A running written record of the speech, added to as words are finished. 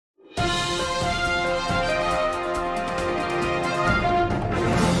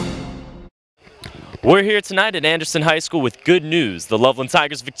We're here tonight at Anderson High School with good news. The Loveland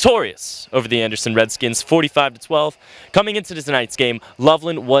Tigers victorious over the Anderson Redskins 45-12. Coming into tonight's game,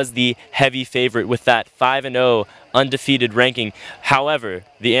 Loveland was the heavy favorite with that 5-0 undefeated ranking. However,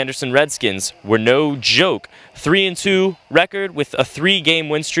 the Anderson Redskins were no joke. 3-2 record with a 3-game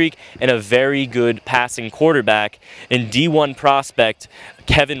win streak and a very good passing quarterback in D1 prospect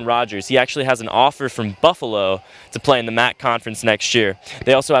Kevin Rogers. He actually has an offer from Buffalo to play in the MAC conference next year.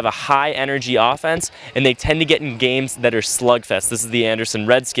 They also have a high energy offense and they tend to get in games that are slugfest. This is the Anderson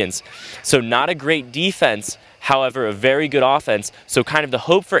Redskins. So not a great defense, however, a very good offense. So kind of the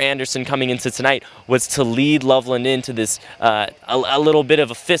hope for Anderson coming into tonight was to lead Loveland into this a little bit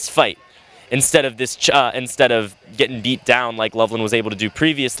of a fist fight instead of getting beat down like Loveland was able to do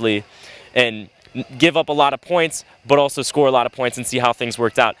previously and give up a lot of points, but also score a lot of points and see how things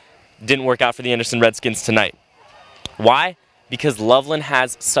worked out. Didn't work out for the Anderson Redskins tonight. Why? Because Loveland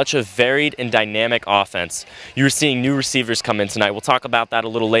has such a varied and dynamic offense. You were seeing new receivers come in tonight. We'll talk about that a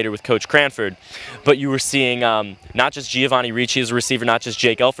little later with Coach Cranford. But you were seeing not just Giovanni Ricci as a receiver, not just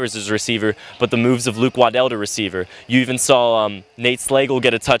Jake Elfers as a receiver, but the moves of Luke Waddell to receiver. You even saw Nate Slagle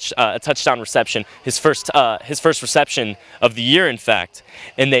get a touchdown reception, his first reception of the year, in fact.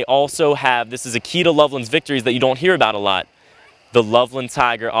 And they also have, this is a key to Loveland's victories that you don't hear about a lot, the Loveland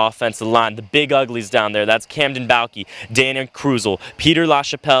Tiger offensive line, the big uglies down there. That's Camden Bauke, Daniel Krusel, Peter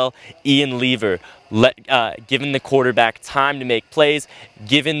LaChapelle, Ian Lever. Giving the quarterback time to make plays,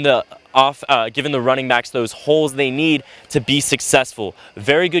 giving the running backs those holes they need to be successful.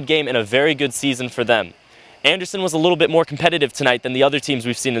 Very good game and a very good season for them. Anderson was a little bit more competitive tonight than the other teams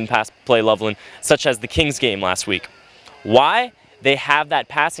we've seen in the past play Loveland, such as the Kings game last week. Why? They have that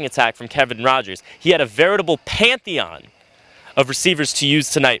passing attack from Kevin Rogers. He had a veritable pantheon of receivers to use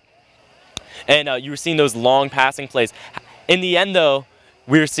tonight. And you were seeing those long passing plays. In the end, though,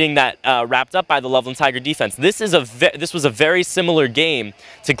 we were seeing that wrapped up by the Loveland Tiger defense. This was a very similar game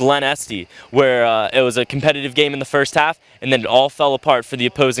to Glen Estee, where it was a competitive game in the first half, and then it all fell apart for the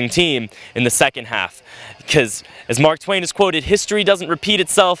opposing team in the second half. Because, as Mark Twain has quoted, history doesn't repeat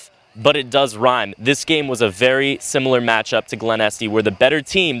itself, but it does rhyme. This game was a very similar matchup to Glen Estee, where the better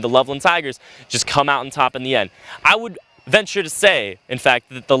team, the Loveland Tigers, just come out on top in the end. I would venture to say, in fact,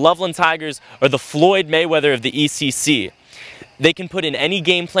 that the Loveland Tigers are the Floyd Mayweather of the ECC. They can put in any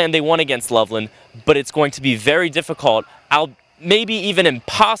game plan they want against Loveland, but it's going to be very difficult, maybe even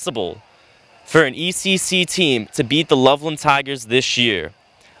impossible, for an ECC team to beat the Loveland Tigers this year.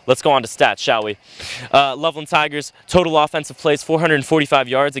 Let's go on to stats, shall we? Loveland Tigers, total offensive plays, 445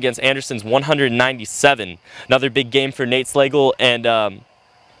 yards against Anderson's 197. Another big game for Nate Slagle and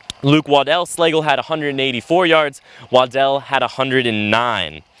Luke Waddell. Slagle had 184 yards. Waddell had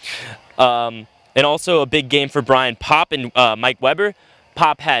 109. And also a big game for Brian Pop and Mike Weber.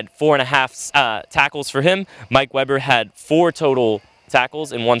 Pop had 4.5 tackles for him. Mike Weber had 4 total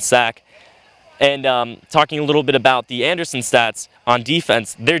tackles and 1 sack. And talking a little bit about the Anderson stats on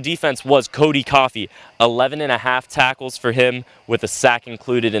defense, their defense was Cody Coffey, 11.5 tackles for him with a sack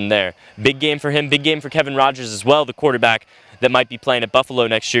included in there. Big game for him, big game for Kevin Rogers as well, the quarterback that might be playing at Buffalo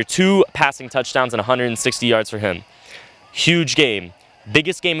next year. 2 passing touchdowns and 160 yards for him. Huge game.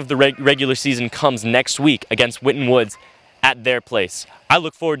 Biggest game of the regular season comes next week against Winton Woods at their place. I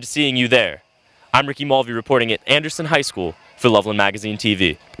look forward to seeing you there. I'm Ricky Mulvey reporting at Anderson High School for Loveland Magazine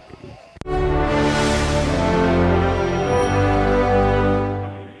TV.